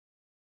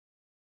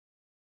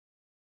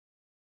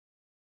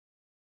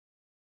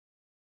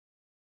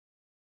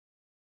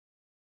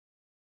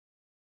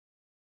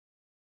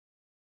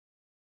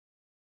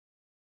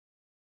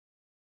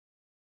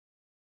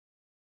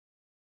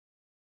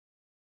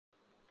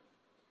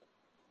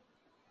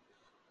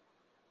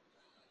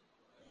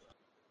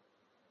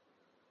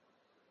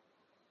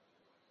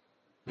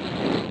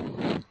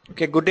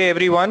Okay, good day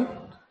everyone,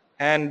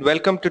 and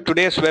welcome to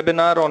today's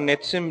webinar on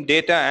NetSim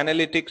data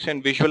analytics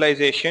and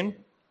visualization.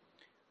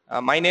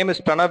 My name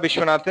is Pranav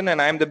Vishwanathan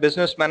and I am the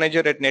business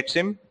manager at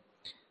NetSim,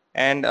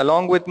 and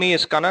along with me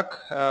is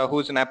Kanak, who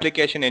is an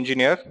application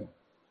engineer.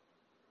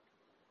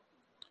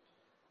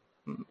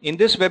 In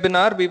this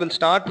webinar, we will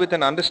start with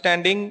an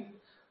understanding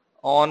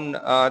on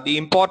the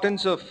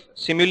importance of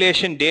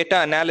simulation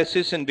data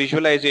analysis and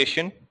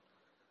visualization,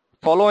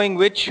 following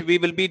which we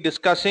will be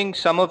discussing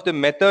some of the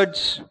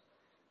methods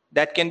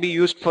that can be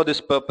used for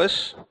this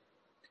purpose.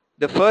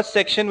 The first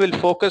section will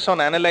focus on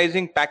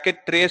analyzing packet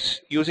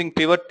trace using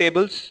pivot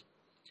tables.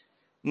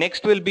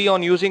 Next will be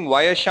on using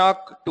Wireshark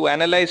to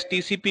analyze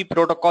TCP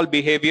protocol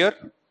behavior.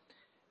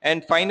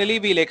 And finally,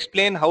 we'll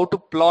explain how to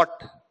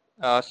plot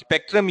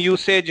spectrum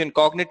usage in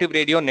cognitive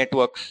radio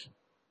networks.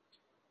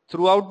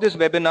 Throughout this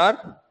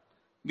webinar,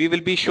 we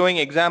will be showing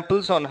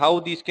examples on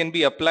how these can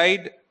be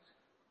applied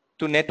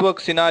to network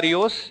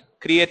scenarios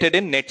created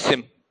in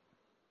NetSim.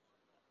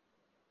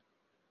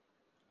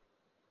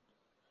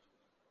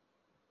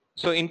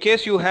 So in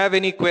case you have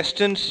any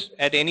questions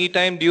at any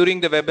time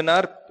during the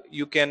webinar,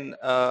 you can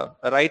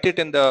write it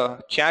in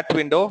the chat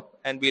window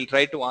and we'll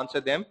try to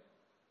answer them.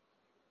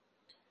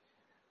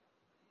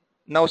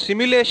 Now,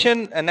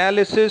 simulation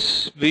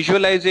analysis,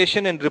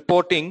 visualization and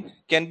reporting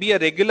can be a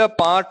regular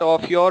part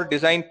of your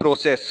design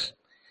process,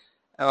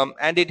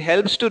 and it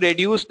helps to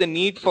reduce the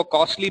need for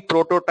costly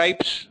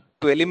prototypes,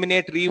 to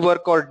eliminate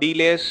rework or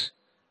delays,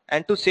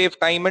 and to save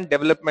time and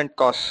development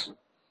costs.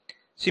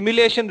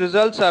 Simulation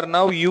results are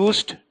now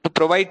used to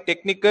provide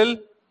technical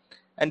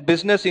and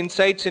business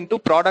insights into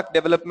product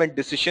development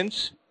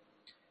decisions.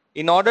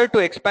 In order to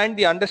expand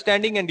the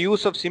understanding and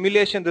use of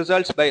simulation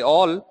results by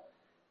all,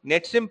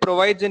 NetSim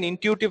provides an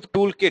intuitive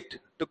toolkit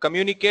to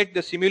communicate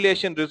the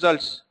simulation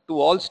results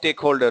to all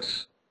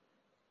stakeholders.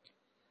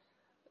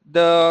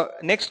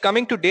 Next,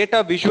 coming to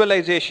data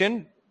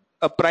visualization,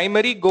 a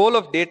primary goal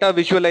of data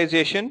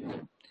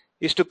visualization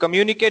is to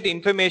communicate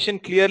information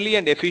clearly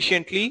and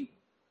efficiently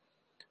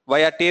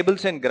via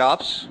tables and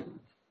graphs.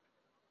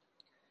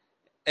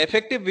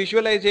 Effective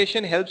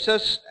visualization helps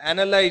us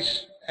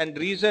analyze and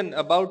reason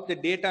about the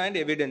data and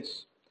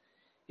evidence.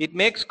 It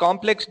makes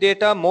complex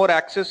data more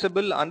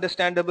accessible,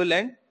 understandable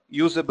and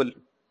usable.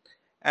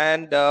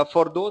 And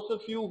for those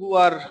of you who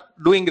are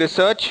doing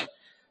research,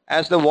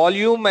 as the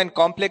volume and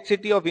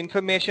complexity of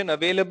information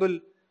available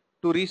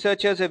to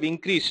researchers have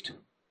increased,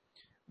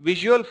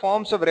 visual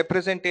forms of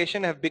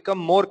representation have become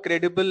more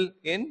credible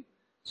in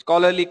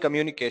scholarly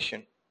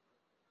communication.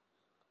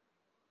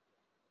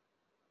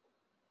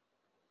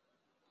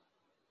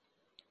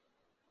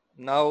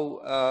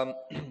 Now,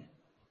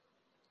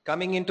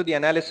 coming into the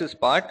analysis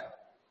part,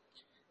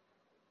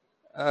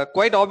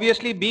 quite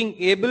obviously being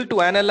able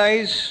to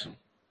analyze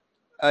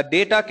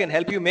data can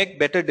help you make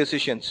better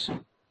decisions.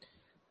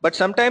 But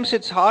sometimes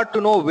it's hard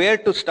to know where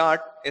to start,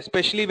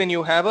 especially when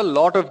you have a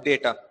lot of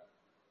data.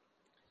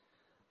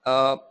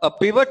 A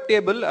pivot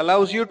table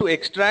allows you to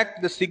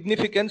extract the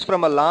significance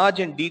from a large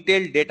and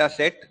detailed data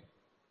set.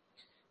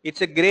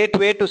 It's a great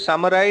way to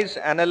summarize,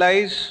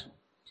 analyze,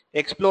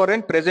 explore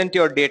and present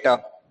your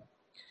data.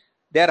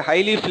 They are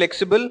highly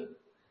flexible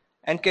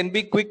and can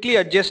be quickly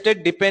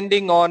adjusted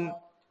depending on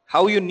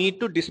how you need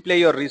to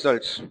display your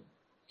results.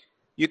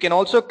 You can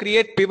also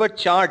create pivot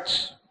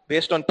charts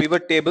based on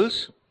pivot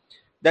tables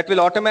that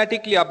will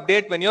automatically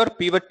update when your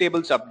pivot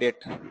tables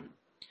update.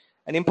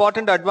 An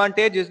important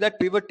advantage is that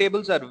pivot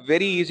tables are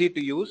very easy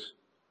to use.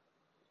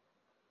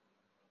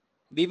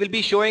 We will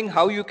be showing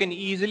how you can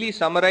easily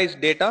summarize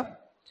data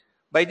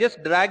by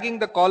just dragging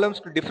the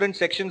columns to different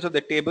sections of the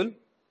table.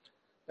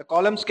 The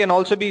columns can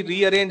also be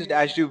rearranged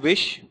as you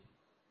wish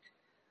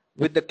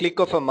with the click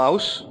of a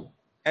mouse,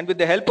 and with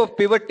the help of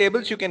pivot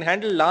tables you can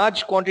handle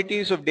large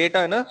quantities of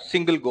data in a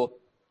single go.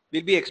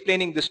 We'll be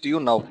explaining this to you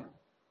now.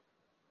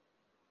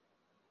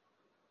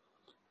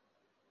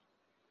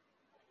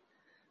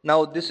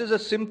 Now, this is a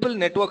simple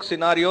network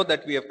scenario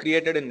that we have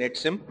created in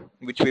NetSim,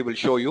 which we will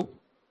show you.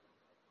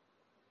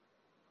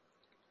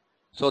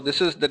 So this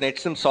is the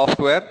NetSim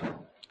software,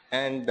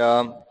 and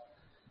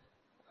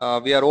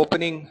we are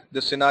opening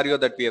the scenario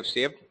that we have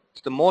saved.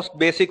 It's the most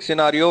basic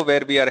scenario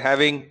where we are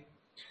having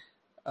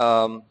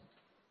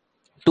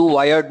two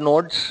wired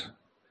nodes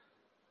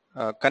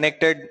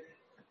connected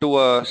to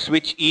a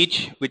switch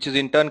each, which is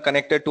in turn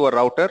connected to a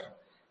router,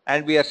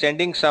 and we are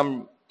sending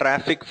some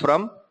traffic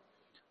from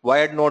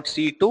wired node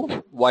C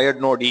to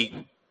wired node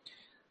E.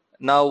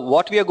 Now,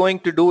 what we are going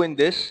to do in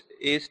this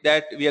is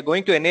that we are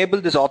going to enable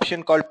this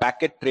option called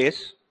packet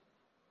trace.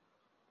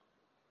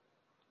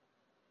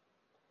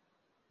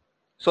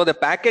 So the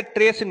packet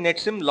trace in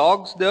NetSim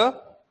logs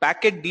the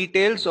packet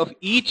details of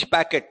each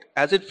packet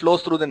as it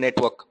flows through the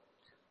network.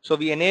 So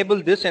we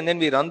enable this and then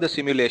we run the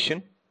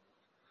simulation.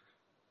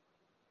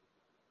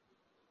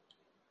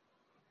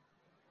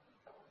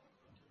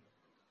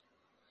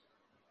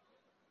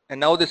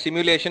 And now the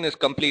simulation is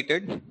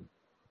completed.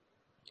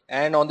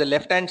 And on the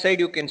left hand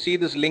side you can see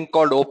this link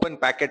called open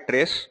packet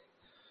trace.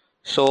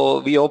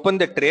 So we open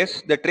the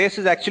trace. The trace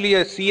is actually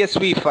a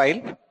CSV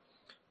file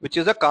which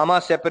is a comma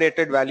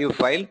separated value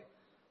file,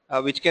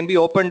 which can be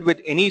opened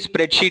with any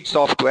spreadsheet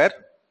software.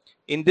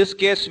 In this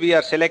case, we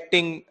are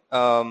selecting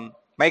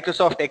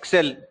Microsoft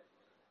Excel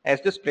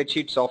as the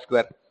spreadsheet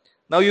software.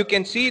 Now you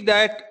can see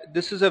that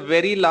this is a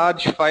very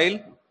large file.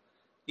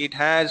 It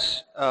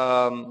has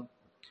a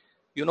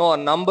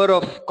number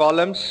of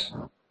columns,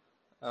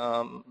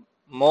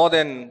 more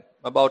than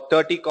about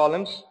 30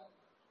 columns,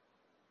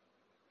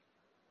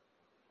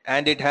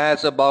 and it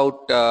has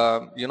about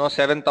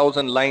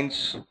 7,000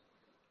 lines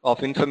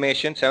of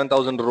information,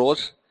 7,000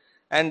 rows.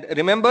 And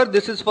remember,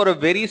 this is for a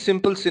very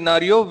simple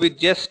scenario with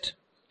just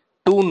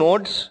two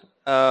nodes,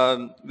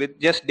 with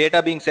just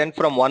data being sent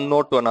from one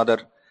node to another.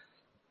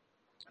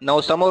 Now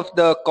some of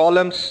the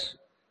columns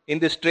in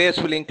this trace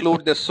will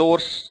include the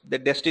source, the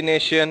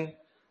destination,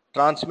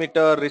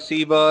 transmitter,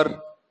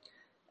 receiver,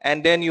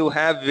 and then you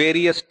have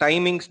various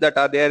timings that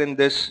are there in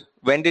this.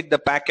 When did the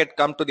packet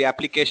come to the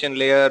application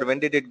layer? When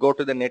did it go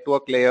to the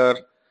network layer?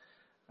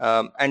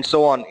 And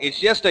so on. It's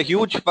just a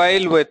huge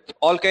file with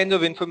all kinds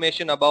of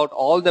information about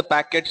all the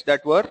packets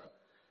that were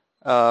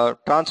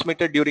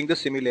transmitted during the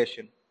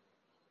simulation.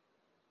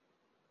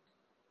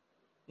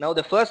 Now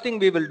the first thing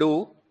we will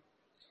do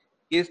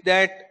is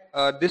that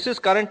this is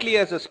currently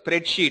as a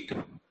spreadsheet,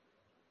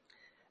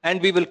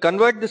 and we will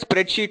convert the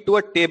spreadsheet to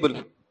a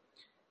table.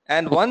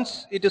 And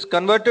once it is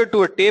converted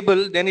to a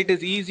table, then it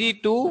is easy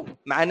to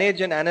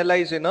manage and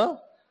analyze in a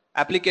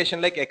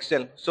application like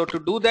Excel. So to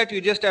do that, you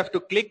just have to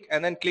click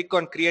and then click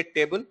on create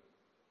table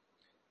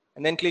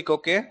and then click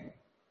OK.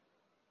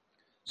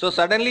 So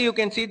suddenly you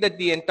can see that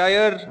the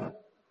entire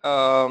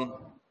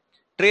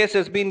trace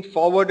has been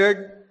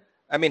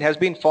has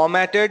been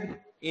formatted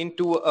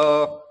into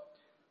a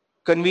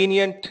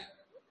convenient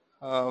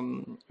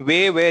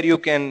way where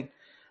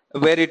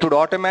it would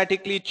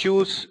automatically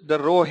choose the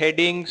row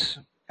headings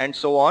and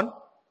so on.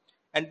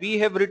 And we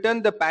have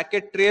written the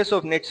packet trace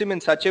of NetSim in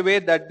such a way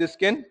that this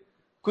can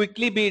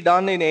quickly be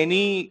done in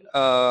any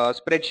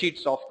spreadsheet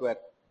software.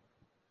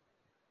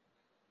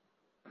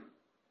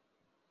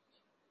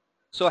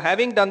 So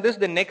having done this,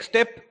 the next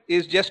step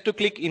is just to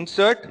click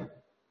insert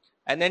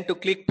and then to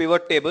click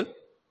pivot table.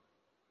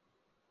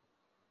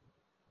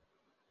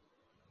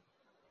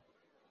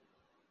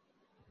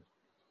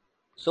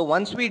 So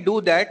once we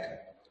do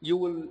that, you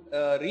will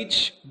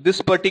reach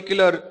this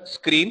particular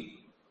screen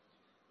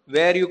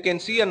where you can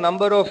see a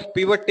number of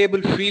pivot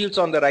table fields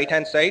on the right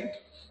hand side.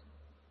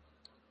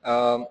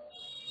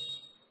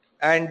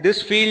 And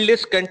this field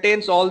list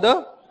contains all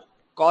the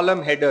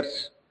column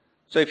headers.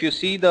 So if you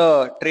see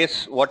the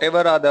trace,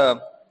 whatever are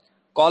the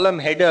column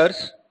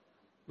headers,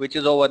 which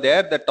is over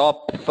there, the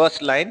top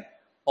first line,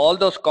 all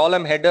those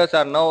column headers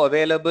are now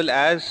available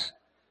as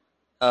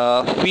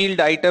field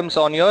items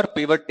on your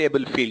pivot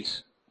table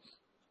fields.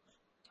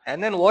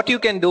 And then what you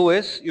can do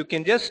is you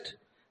can just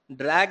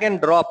drag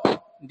and drop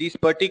these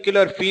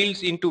particular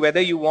fields into whether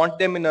you want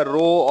them in a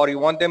row or you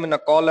want them in a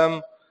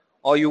column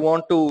or you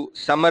want to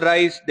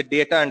summarize the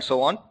data and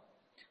so on.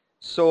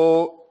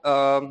 So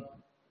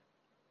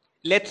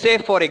let's say,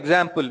 for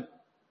example,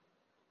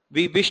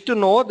 we wish to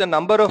know the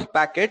number of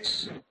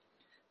packets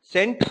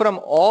sent from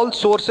all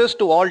sources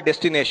to all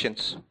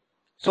destinations.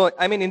 So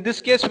in this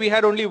case we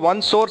had only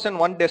one source and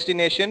one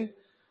destination,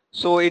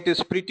 so it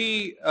is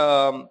pretty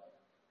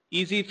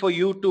easy for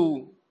you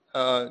to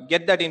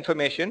get that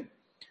information.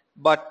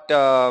 But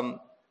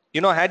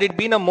had it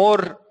been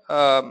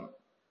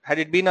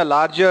a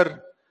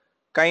larger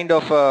kind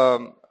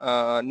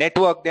of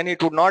network, then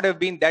it would not have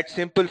been that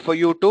simple for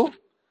you to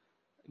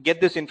get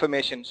this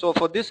information. So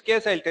for this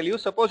case, I'll tell you,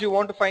 suppose you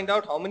want to find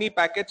out how many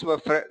packets were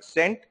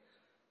sent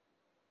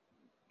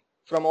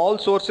from all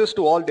sources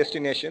to all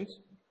destinations,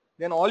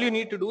 then all you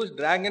need to do is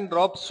drag and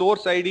drop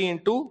source ID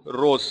into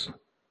rows.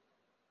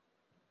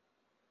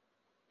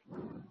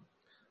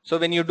 So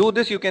when you do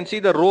this, you can see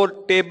the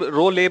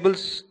row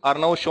labels are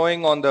now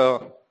showing on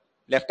the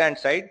left hand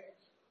side.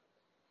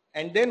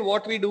 And then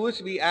what we do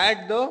is we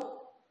add the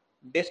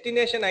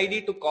destination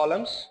ID to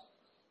columns.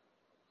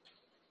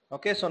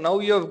 Okay, so now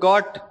you have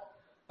got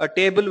a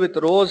table with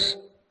rows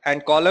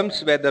and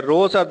columns where the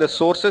rows are the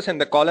sources and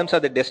the columns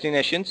are the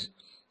destinations.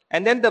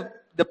 And then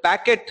the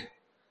packet,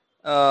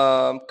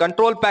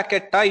 control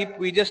packet type,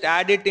 we just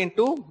add it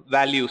into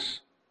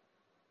values.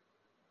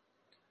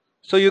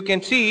 So you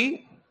can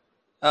see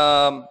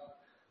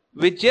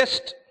with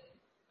just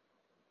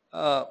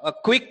a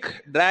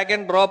quick drag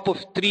and drop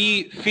of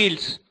 3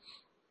 fields,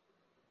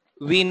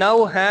 we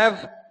now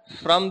have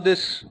from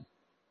this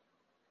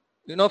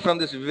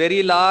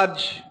very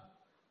large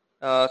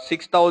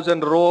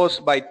 6,000 rows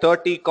by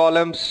 30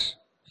 columns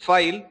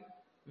file,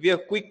 we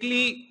have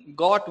quickly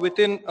got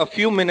within a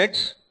few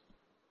minutes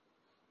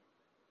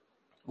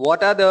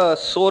what are the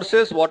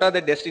sources, what are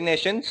the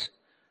destinations,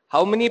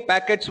 how many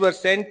packets were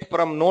sent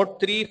from node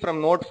 3,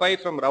 from node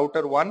 5, from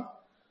router 1.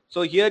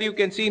 So here you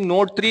can see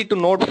node 3 to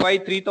node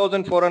 5,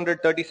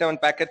 3,437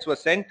 packets were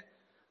sent.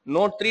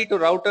 Node 3 to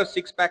router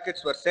 6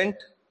 packets were sent,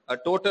 a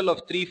total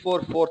of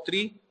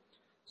 3443.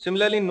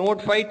 Similarly,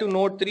 node 5 to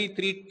node 3,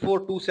 3,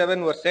 4, 2,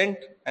 7 were sent,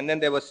 and then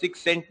there was 6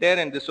 sent there,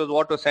 and this was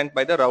what was sent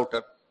by the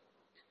router.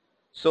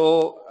 So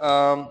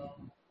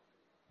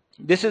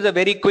this is a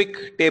very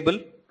quick table.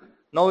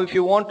 Now if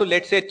you want to,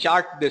 let's say,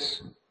 chart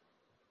this,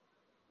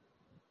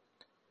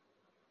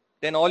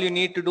 then all you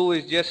need to do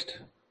is just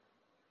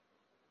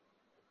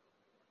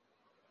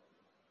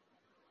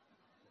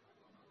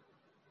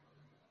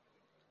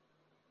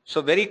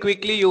so very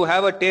quickly you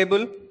have a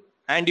table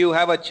and you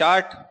have a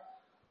chart,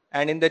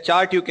 and in the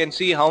chart you can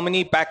see how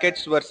many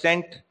packets were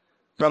sent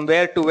from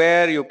where to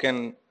where. You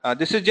can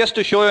this is just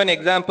to show you an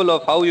example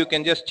of how you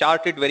can just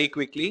chart it very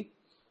quickly.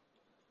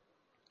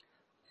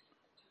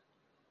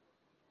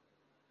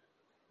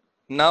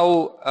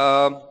 Now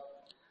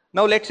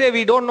now let's say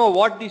we don't know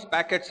what these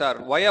packets are.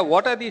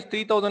 What are these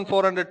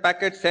 3,400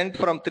 packets sent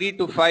from 3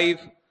 to 5?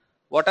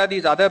 What are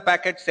these other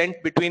packets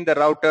sent between the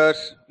routers?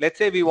 Let's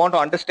say we want to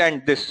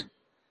understand this.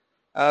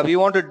 We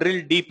want to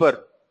drill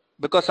deeper,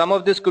 because some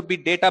of this could be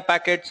data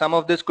packets, some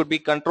of this could be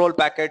control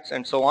packets,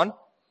 and so on.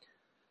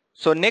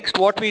 So next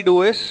what we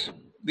do is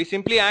we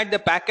simply add the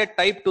packet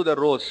type to the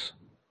rows.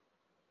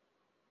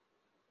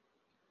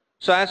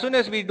 So as soon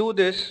as we do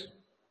this,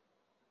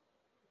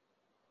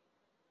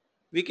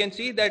 we can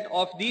see that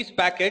of these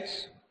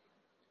packets,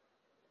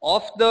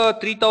 of the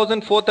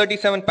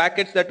 3,437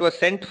 packets that were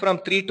sent from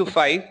 3 to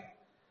 5,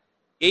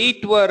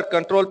 8 were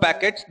control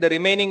packets. The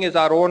remaining is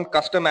our own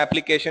custom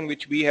application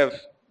which we have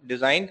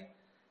designed.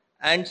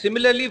 And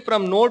similarly,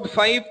 from node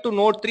 5 to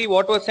node 3,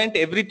 what was sent,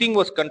 everything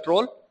was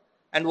control,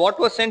 and what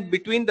was sent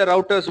between the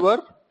routers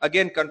were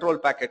again control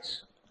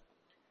packets.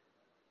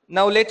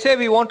 Now let's say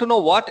we want to know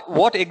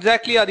what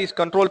exactly are these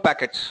control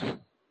packets.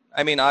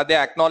 I mean, are they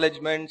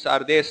acknowledgements?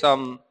 Are they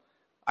some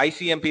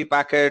ICMP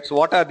packets?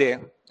 What are they?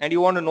 And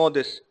you want to know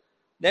this.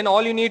 Then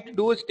all you need to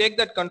do is take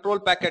that control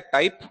packet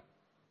type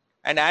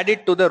and add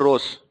it to the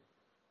rows.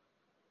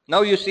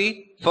 Now you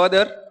see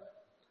further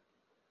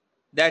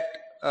that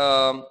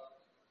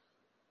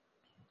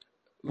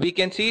we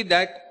can see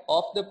that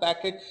of the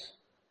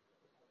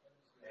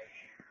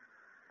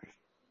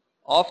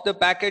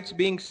packets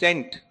being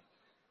sent,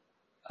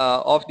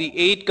 of the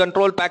 8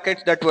 control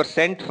packets that were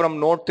sent from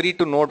node 3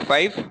 to node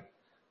 5,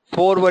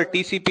 4 were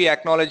TCP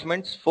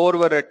acknowledgements, 4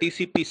 were a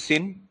TCP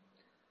SYN.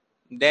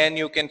 Then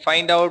you can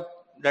find out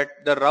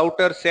that the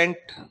router sent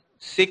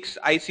 6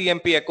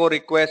 ICMP echo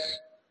requests.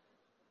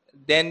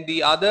 Then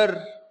the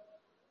other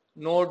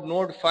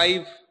node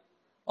 5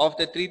 of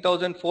the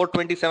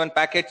 3,427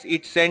 packets,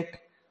 it sent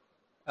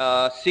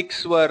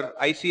 6 were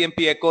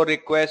ICMP echo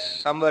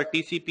requests, some were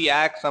TCP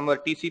ACK, some were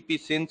TCP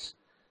SYNs,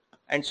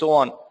 and so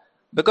on.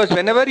 Because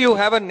whenever you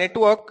have a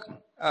network,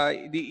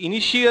 the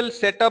initial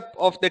setup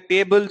of the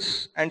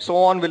tables and so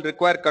on will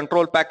require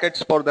control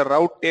packets for the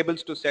route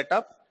tables to set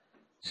up.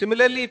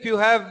 Similarly, if you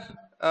have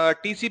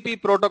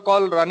TCP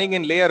protocol running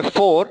in layer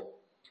 4,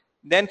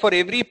 then for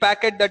every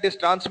packet that is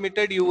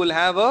transmitted, you will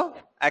have a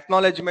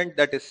acknowledgement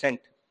that is sent.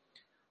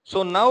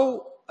 So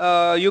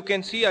now you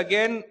can see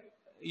again,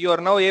 you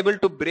are now able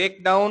to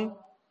break down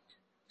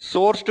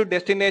source to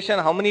destination,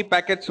 how many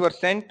packets were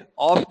sent.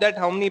 Of that,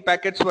 how many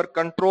packets were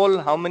control,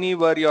 how many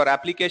were your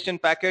application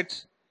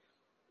packets.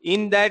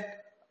 In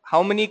that,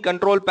 how many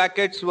control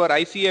packets were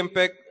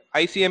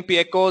ICMP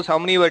echoes, how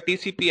many were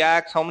TCP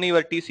ACKs, how many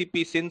were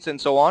TCP SYNs, and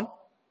so on.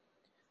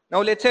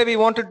 Now let's say we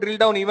want to drill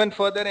down even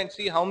further and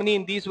see how many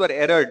in these were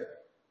errored.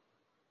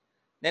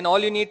 Then all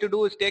you need to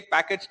do is take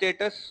packet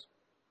status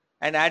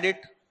and add it.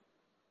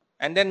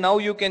 And then now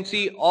you can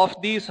see of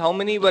these how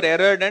many were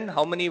errored and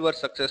how many were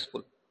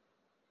successful.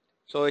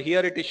 So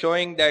here it is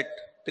showing that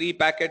 3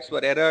 packets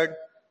were errored,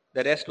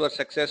 the rest were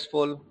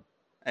successful,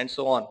 and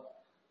so on.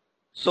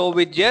 So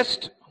with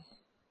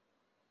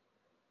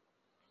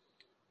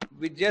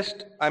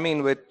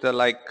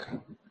like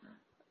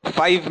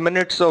 5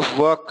 minutes of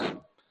work,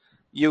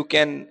 you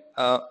can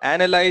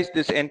analyze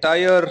this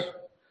entire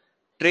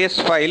trace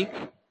file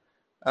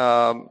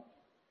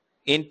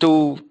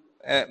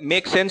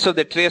make sense of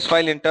the trace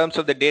file in terms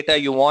of the data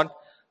you want.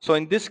 So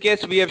in this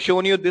case, we have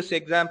shown you this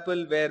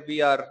example where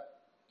we are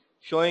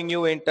showing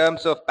you in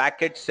terms of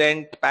packets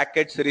sent,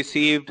 packets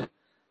received,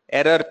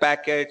 error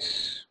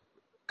packets,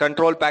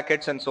 control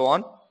packets, and so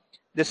on.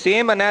 The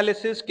same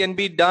analysis can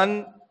be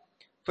done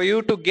for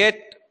you to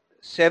get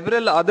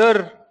several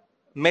other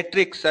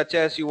metrics, such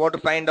as you want to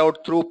find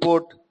out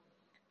throughput,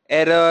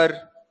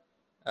 error,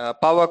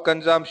 power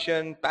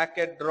consumption,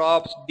 packet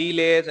drops,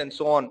 delays, and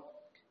so on.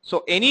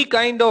 So any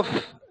kind of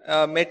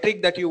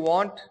metric that you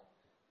want,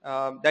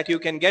 that you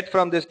can get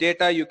from this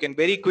data, you can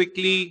very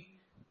quickly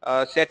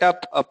set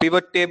up a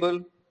pivot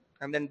table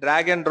and then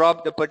drag and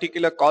drop the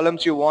particular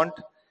columns you want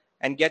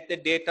and get the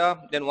data.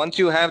 Then once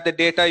you have the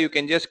data, you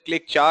can just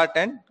click chart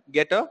and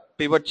get a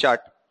pivot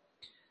chart.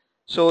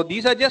 So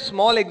these are just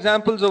small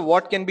examples of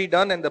what can be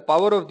done, and the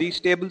power of these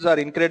tables are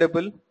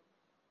incredible.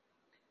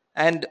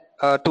 And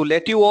to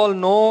let you all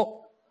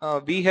know,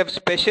 we have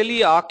specially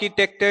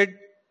architected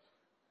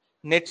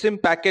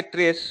NetSim packet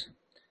trace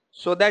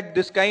so that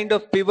this kind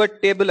of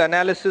pivot table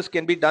analysis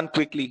can be done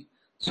quickly.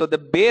 So the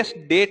base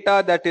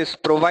data that is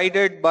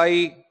provided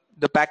by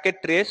the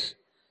packet trace,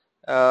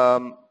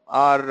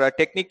 our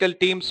technical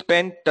team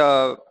spent,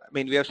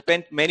 we have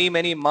spent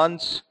many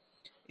months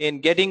in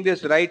getting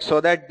this right so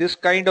that this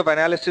kind of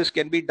analysis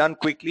can be done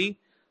quickly.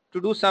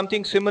 To do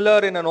something similar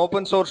in an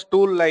open source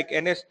tool like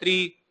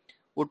NS3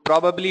 would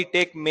probably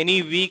take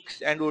many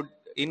weeks and would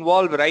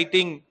involve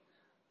writing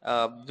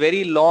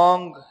very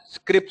long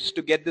scripts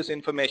to get this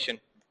information.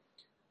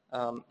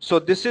 So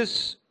this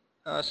is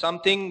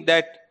something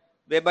that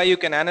whereby you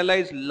can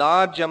analyze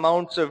large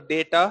amounts of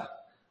data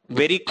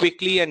very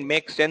quickly and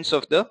make sense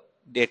of the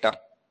data.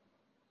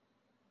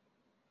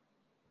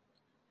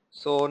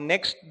 So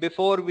next,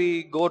 before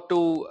we go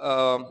to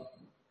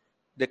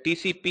the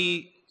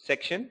TCP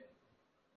section,